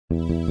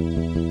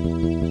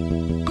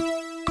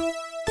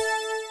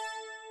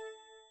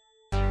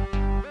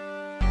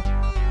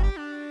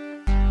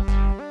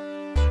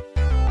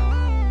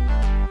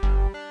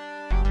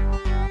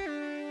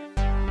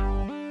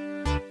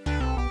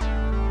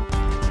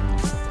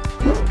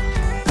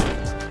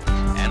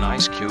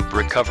Ice Cube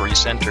Recovery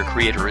Center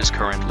creator is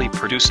currently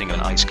producing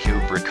an Ice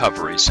Cube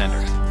Recovery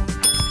Center.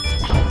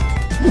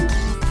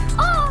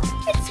 Oh,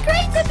 it's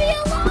great to be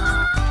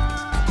alive!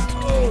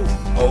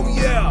 Oh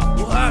yeah,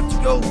 we'll have to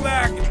go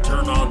back and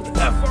turn on the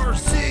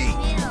FRC.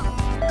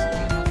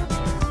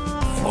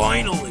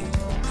 Finally!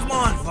 Come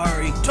on,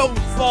 Fiery, don't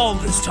fall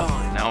this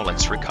time. Now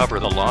let's recover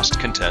the lost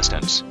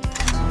contestants.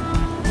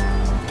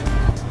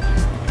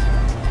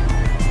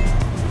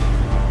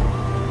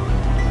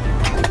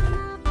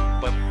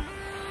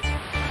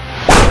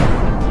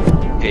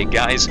 Hey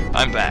guys,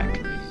 I'm back.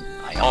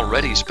 I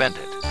already spent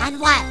it. On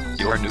what?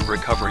 Your new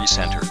recovery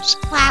centers.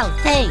 Wow,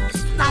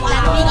 thanks. Not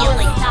that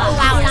immediately.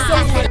 Wow,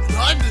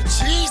 I'm the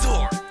cheese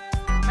whore.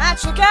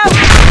 Match, look out!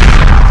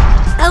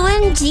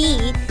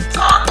 OMG.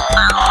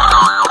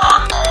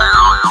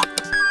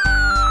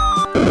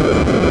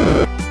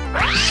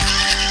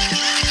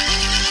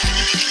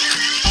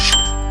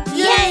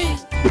 Yay!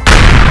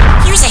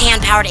 Here's a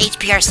hand-powered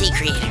HPRC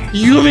creator.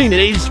 You mean an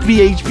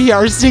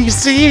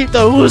HPRCC?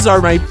 Those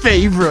are my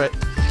favorite.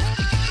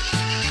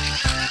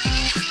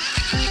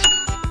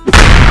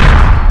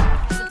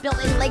 It's a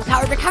built-in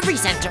leg-powered recovery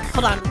center.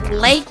 Hold on,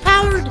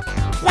 leg-powered?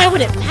 Why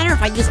would it matter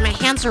if I use my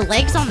hands or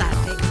legs on that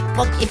thing?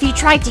 Well, if you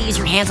tried to use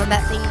your hands on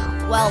that thing,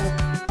 well,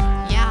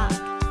 yeah.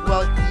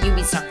 Well, you'd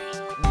be sorry.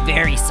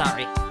 Very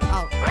sorry.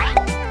 Oh.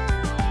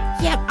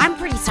 Yeah, I'm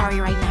pretty sorry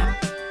right now.